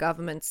there a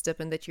government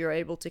stipend that you're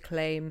able to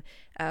claim?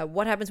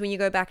 What happens when you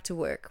go back to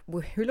work?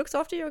 Who looks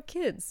after your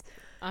kids?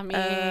 I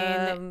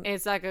mean,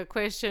 it's like a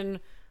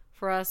question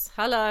for us.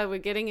 Hello, we're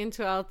getting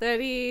into our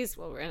 30s.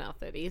 Well, we're in our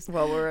 30s.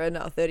 Well, we're in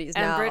our 30s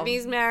now. And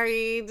Brittany's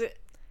married.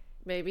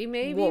 Maybe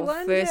well,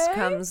 one first day.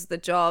 Comes the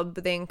job,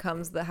 then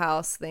comes the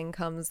house, then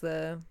comes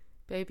the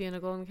baby in a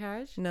golden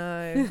carriage.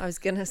 No, I was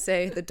gonna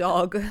say the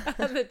dog.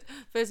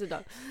 First the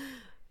dog.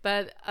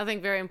 But I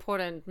think very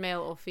important,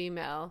 male or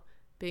female,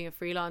 being a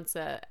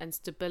freelancer and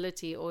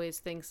stability, always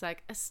thinks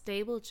like a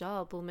stable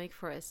job will make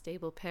for a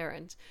stable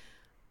parent.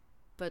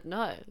 But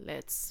no,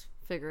 let's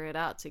figure it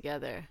out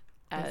together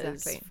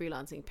as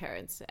freelancing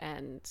parents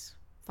and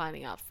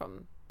finding out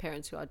from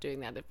parents who are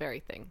doing that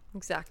very thing.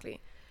 Exactly.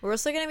 We're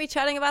also going to be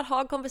chatting about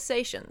hard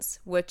conversations,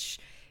 which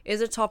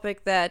is a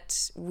topic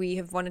that we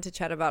have wanted to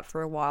chat about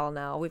for a while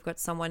now. We've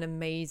got someone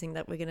amazing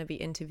that we're going to be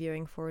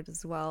interviewing for it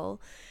as well.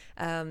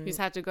 Who's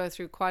had to go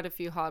through quite a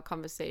few hard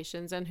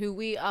conversations, and who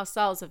we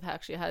ourselves have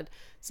actually had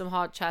some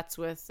hard chats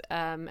with,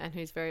 and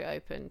who's very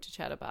open to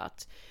chat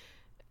about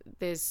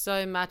there's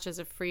so much as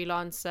a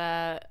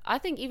freelancer. I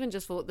think even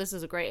just for, this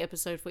is a great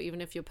episode for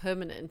even if you're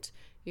permanent,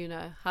 you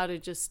know, how to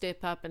just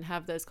step up and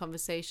have those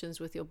conversations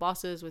with your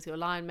bosses, with your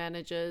line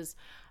managers,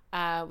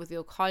 with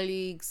your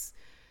colleagues.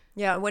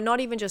 Yeah, we're not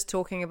even just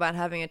talking about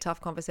having a tough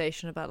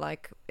conversation about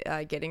like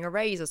getting a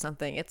raise or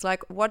something. It's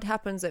like, what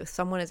happens if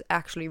someone has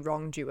actually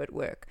wronged you at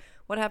work?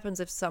 What happens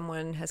if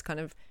someone has kind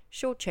of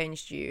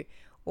shortchanged you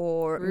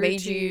or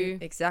made you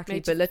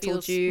exactly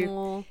belittled you?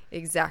 Small.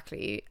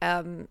 Exactly.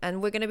 And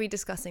we're going to be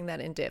discussing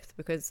that in depth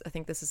because I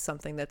think this is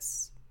something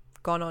that's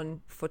gone on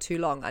for too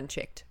long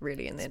unchecked,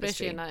 really, in the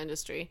especially industry. in our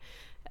industry.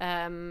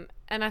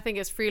 And I think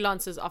as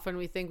freelancers, often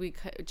we think we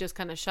just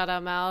kind of shut our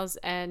mouths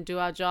and do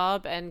our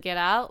job and get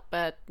out,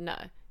 but no,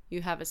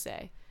 you have a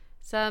say.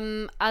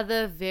 Some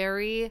other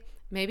very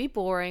maybe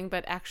boring,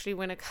 but actually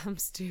when it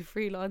comes to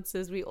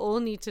freelancers, we all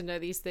need to know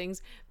these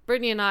things.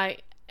 Brittany and I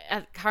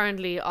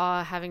currently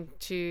are having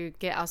to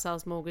get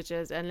ourselves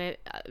mortgages, and let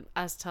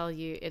us tell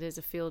you, it is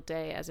a field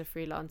day as a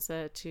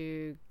freelancer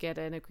to get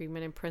an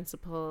agreement in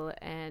principle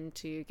and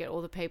to get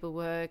all the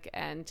paperwork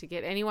and to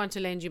get anyone to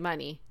lend you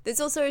money.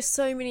 There's also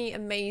so many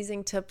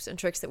amazing tips and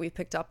tricks that we've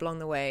picked up along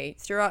the way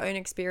through our own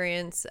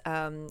experience,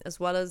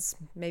 as well as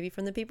maybe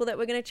from the people that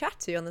we're going to chat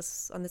to on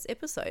this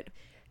episode.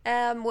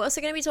 We're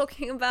also going to be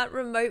talking about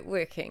remote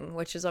working,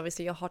 which is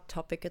obviously a hot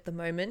topic at the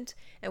moment,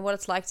 and what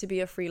it's like to be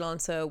a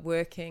freelancer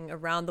working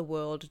around the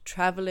world,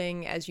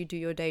 traveling as you do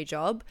your day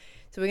job.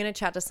 So we're going to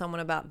chat to someone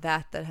about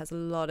that has a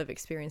lot of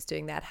experience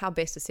doing that, how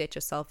best to set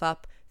yourself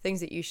up, things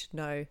that you should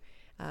know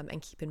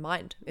and keep in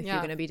mind if you're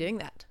going to be doing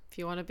that. If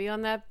you want to be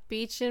on that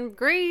beach in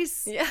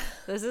Greece, yeah,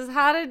 this is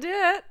how to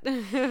do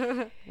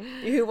it.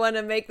 You want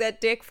to make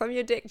that deck from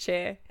your deck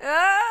chair.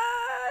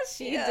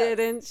 She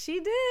didn't. She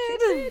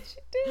did.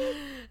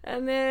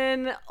 And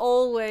then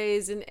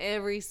always in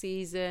every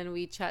season,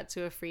 we chat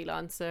to a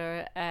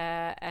freelancer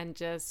and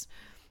just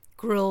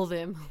grill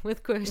them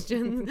with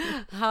questions,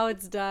 how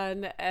it's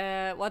done,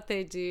 what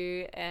they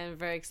do, and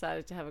very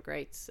excited to have a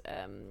great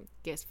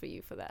guest for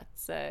you for that.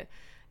 So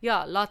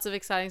yeah, lots of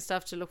exciting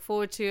stuff to look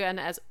forward to. And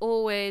as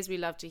always, we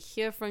love to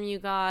hear from you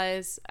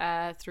guys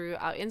through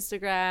our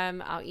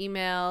Instagram, our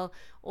email.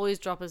 Always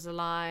drop us a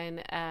line.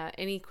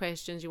 Any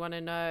questions you want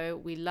to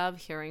know, we love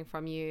hearing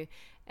from you.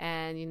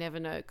 And you never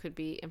know, it could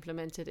be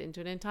implemented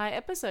into an entire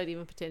episode,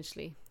 even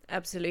potentially.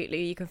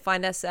 Absolutely. You can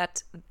find us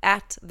at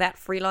That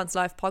Freelance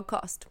Life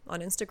Podcast on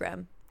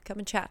Instagram. Come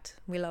and chat.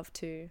 We love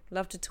to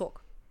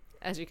talk.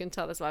 As you can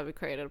tell, that's why we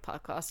created a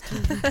podcast.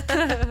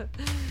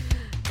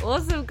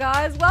 Awesome,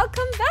 guys.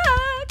 Welcome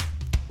back.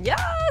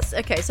 Yes.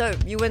 Okay, so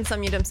you win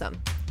some, you dim some.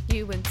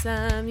 You win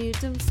some, you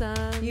dim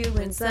some. You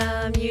win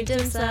some, you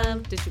dim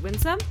some. Did you win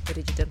some? Or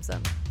did you dim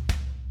some?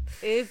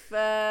 If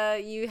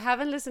you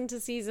haven't listened to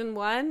season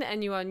 1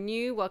 and you are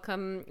new,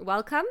 welcome.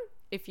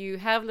 If you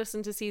have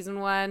listened to season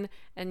 1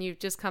 and you've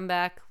just come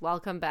back,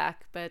 welcome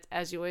back. But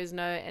as you always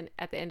know, and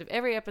at the end of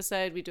every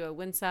episode, we do a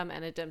win some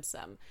and a dim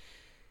sum.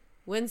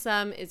 Win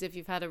some is if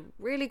you've had a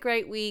really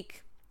great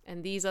week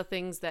and these are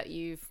things that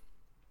you've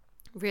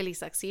really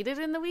succeeded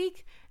in the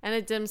week, and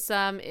a dim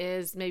sum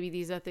is maybe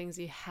these are things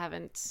you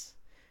haven't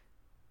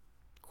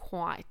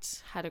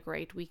quite had a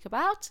great week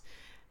about.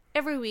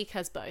 Every week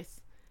has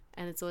both,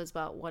 and it's always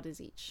about what is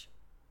each.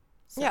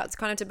 So, yeah, it's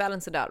kind of to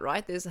balance it out,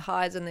 right? There's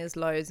highs and there's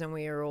lows, and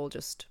we are all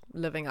just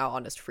living our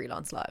honest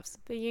freelance lives.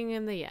 the yin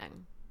and the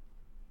yang.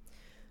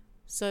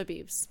 So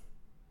Beebs,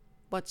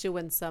 what's your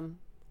win sum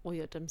or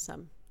your dim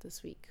sum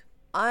this week?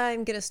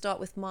 I'm going to start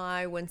with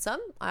my win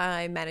sum.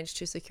 I managed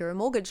to secure a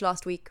mortgage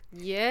last week.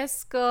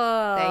 Yes,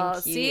 girl.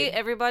 Thank you. See,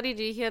 everybody,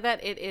 do you hear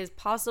that? It is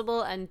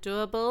possible and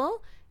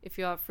doable. If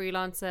you're a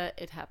freelancer,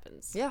 it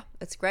happens. Yeah,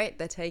 it's great.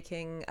 They're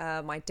taking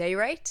my day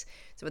rate.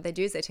 So what they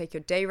do is they take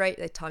your day rate,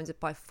 they times it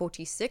by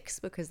 46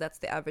 because that's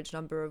the average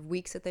number of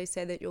weeks that they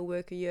say that you'll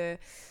work a year,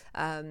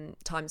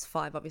 times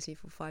 5, obviously,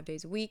 for 5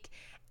 days a week.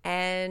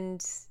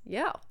 And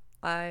yeah,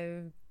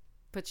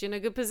 Put you in a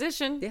good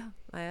position. Yeah,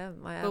 I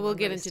am. But we'll I'm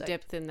get really into stoked.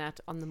 depth in that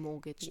on the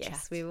mortgage chat.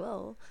 Yes, we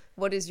will.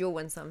 What is your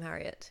win sum,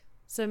 Harriet?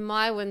 So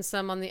my win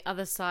sum on the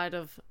other side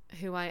of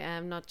who I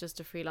am, not just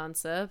a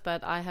freelancer,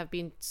 but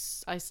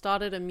I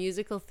started a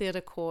musical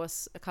theatre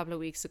course a couple of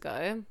weeks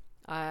ago.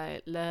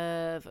 I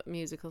love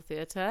musical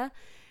theatre.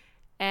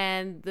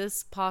 And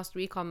this past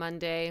week on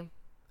Monday,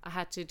 I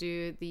had to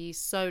do the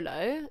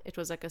solo. It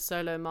was like a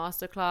solo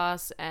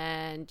masterclass,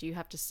 and you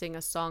have to sing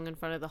a song in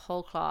front of the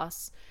whole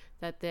class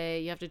that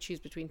you have to choose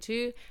between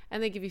 2,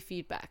 and they give you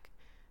feedback.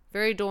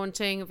 Very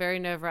daunting, very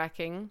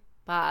nerve-wracking.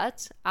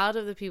 But out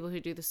of the people who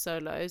do the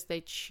solos,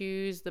 they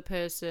choose the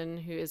person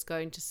who is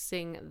going to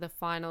sing the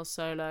final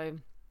solo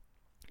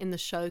in the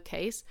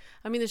showcase.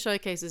 I mean, the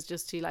showcase is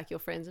just to like your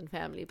friends and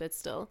family, but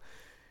still.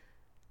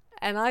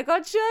 And I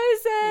got chosen.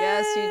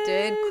 Yes, you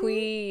did,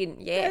 Queen.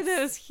 Yes. And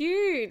it was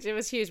huge. It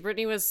was huge.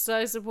 Brittany was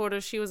so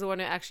supportive. She was the one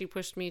who actually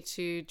pushed me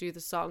to do the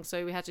song.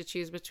 So we had to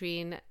choose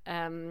between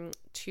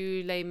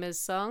 2 Les Mis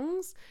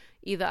songs,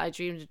 either I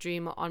Dreamed a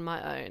Dream or On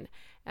My Own.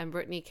 And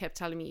Brittany kept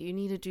telling me, you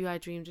need to do I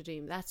Dream to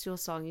Dream. That's your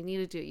song. You need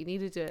to do it. You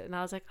need to do it. And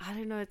I was like, I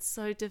don't know. It's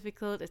so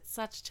difficult. It's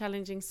such a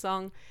challenging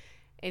song.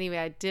 Anyway,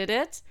 I did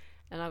it.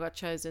 And I got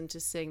chosen to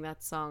sing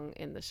that song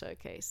in the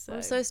showcase. So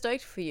I'm so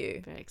stoked for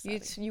you. Very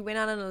exciting. You went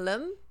out on a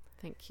limb.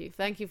 Thank you.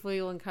 Thank you for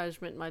your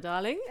encouragement, my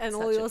darling, and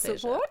Such all a your pleasure.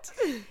 support.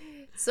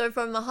 So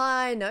from a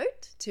high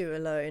note to a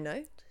low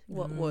note,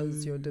 what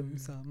was your dim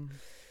sum?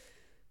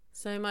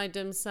 So my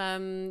dim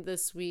sum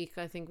this week,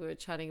 I think we were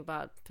chatting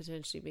about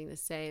potentially being the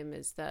same,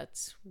 is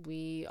that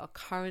we are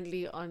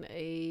currently on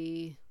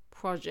a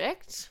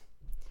project,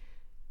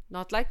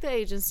 not like the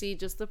agency,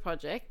 just the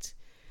project,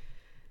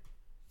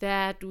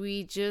 that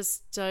we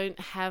just don't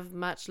have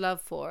much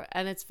love for.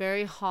 And it's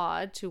very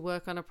hard to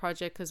work on a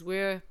project because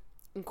we're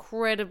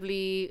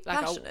incredibly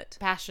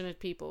passionate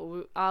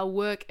people. Our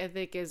work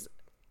ethic is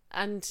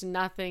unto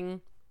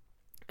nothing,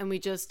 and we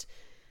just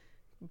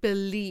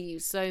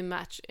believe so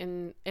much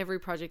in every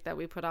project that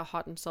we put our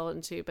heart and soul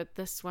into, but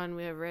this one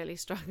we're really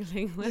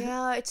struggling with.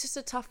 Yeah, it's just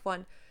a tough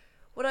one.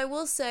 What I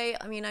will say,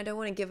 I mean, I don't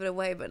want to give it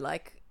away, but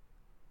like,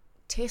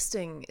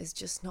 testing is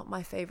just not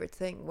my favorite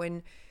thing.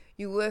 When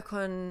you work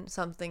on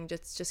something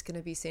that's just going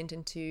to be sent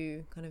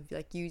into kind of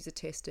like user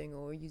testing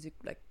or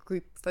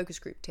focus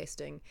group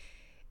testing,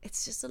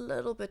 it's just a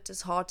little bit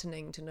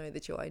disheartening to know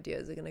that your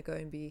ideas are going to go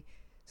and be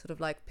sort of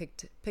like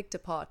picked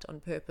apart on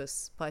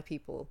purpose by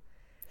people.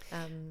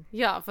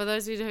 Yeah, for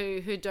those of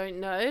you who don't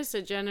know,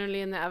 so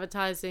generally in the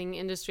advertising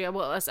industry,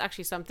 well, that's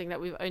actually something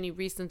that we've only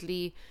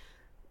recently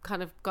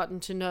kind of gotten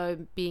to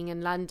know being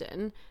in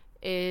London,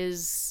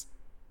 is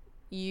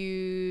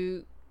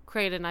you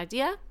create an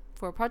idea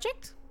for a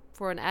project,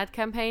 for an ad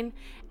campaign,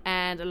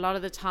 and a lot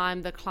of the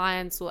time the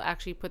clients will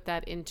actually put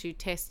that into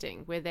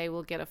testing, where they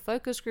will get a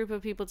focus group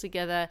of people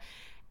together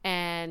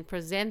and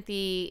present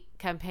the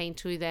campaign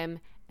to them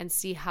and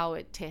see how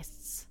it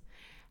tests.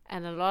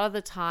 And a lot of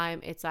the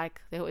time it's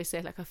like, they always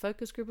say, like a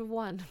focus group of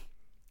one.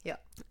 Yeah.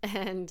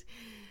 And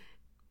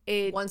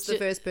once the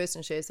first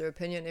person shares their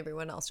opinion,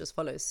 everyone else just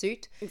follows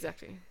suit.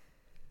 Exactly.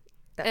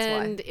 That's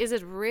and why. Is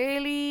it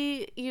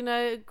really,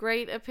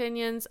 great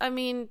opinions? I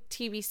mean,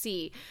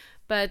 TBC.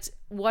 But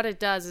what it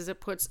does is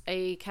it puts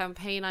a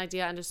campaign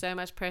idea under so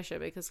much pressure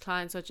because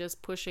clients are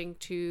just pushing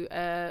to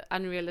an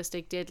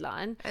unrealistic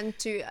deadline. And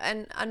to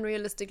an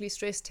unrealistically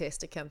stress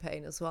test a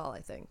campaign as well, I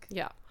think.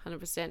 Yeah,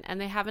 100%.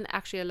 And they haven't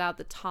actually allowed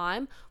the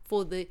time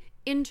for the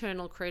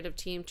internal creative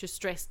team to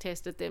stress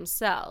test it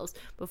themselves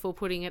before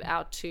putting it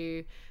out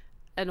to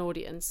an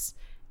audience.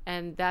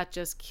 And that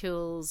just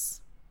kills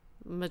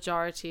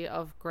majority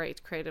of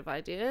great creative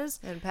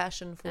ideas. And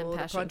passion for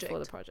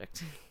the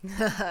project.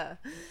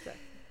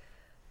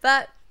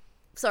 But,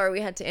 sorry,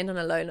 we had to end on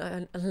a low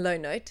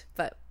note,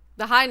 but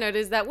the high note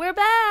is that we're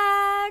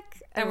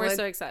back and we're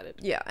so excited.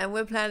 Yeah, and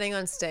we're planning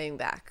on staying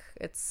back.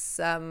 It's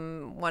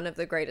one of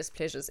the greatest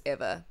pleasures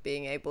ever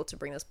being able to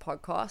bring this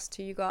podcast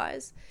to you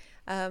guys.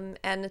 And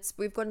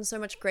we've gotten so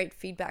much great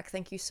feedback.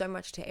 Thank you so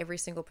much to every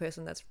single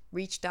person that's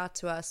reached out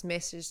to us,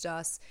 messaged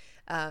us,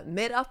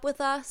 met up with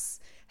us,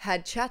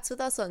 had chats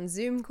with us on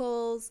Zoom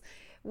calls.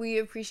 We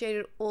appreciate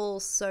it all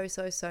so,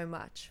 so, so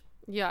much.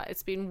 Yeah,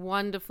 it's been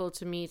wonderful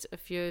to meet a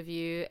few of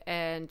you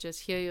and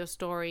just hear your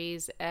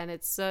stories. And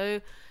it's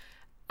so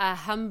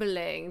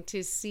humbling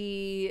to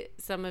see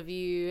some of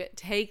you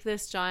take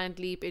this giant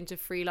leap into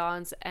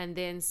freelance and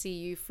then see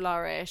you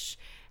flourish.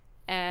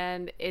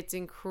 And it's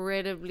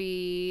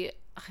incredibly,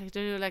 I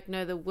don't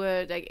know the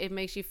word, like it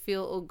makes you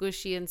feel all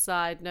gushy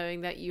inside knowing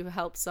that you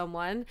helped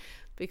someone,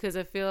 because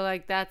I feel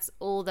like that's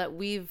all that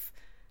we're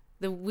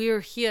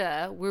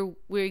here,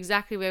 we're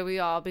exactly where we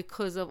are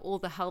because of all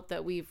the help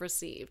that we've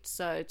received.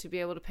 So to be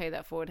able to pay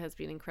that forward has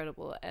been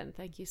incredible, and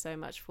thank you so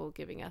much for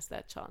giving us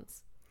that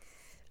chance.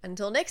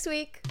 Until next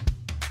week.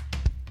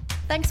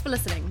 Thanks for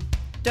listening.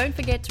 Don't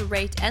forget to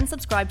rate and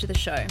subscribe to the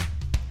show.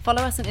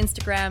 Follow us on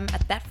Instagram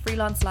at That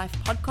Freelance Life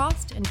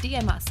Podcast and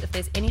DM us if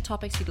there's any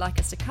topics you'd like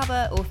us to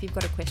cover or if you've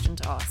got a question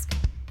to ask.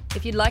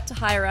 If you'd like to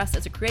hire us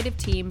as a creative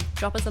team,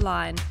 drop us a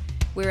line.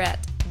 We're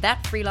at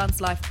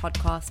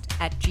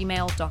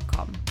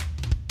thatfreelancelifepodcast@gmail.com.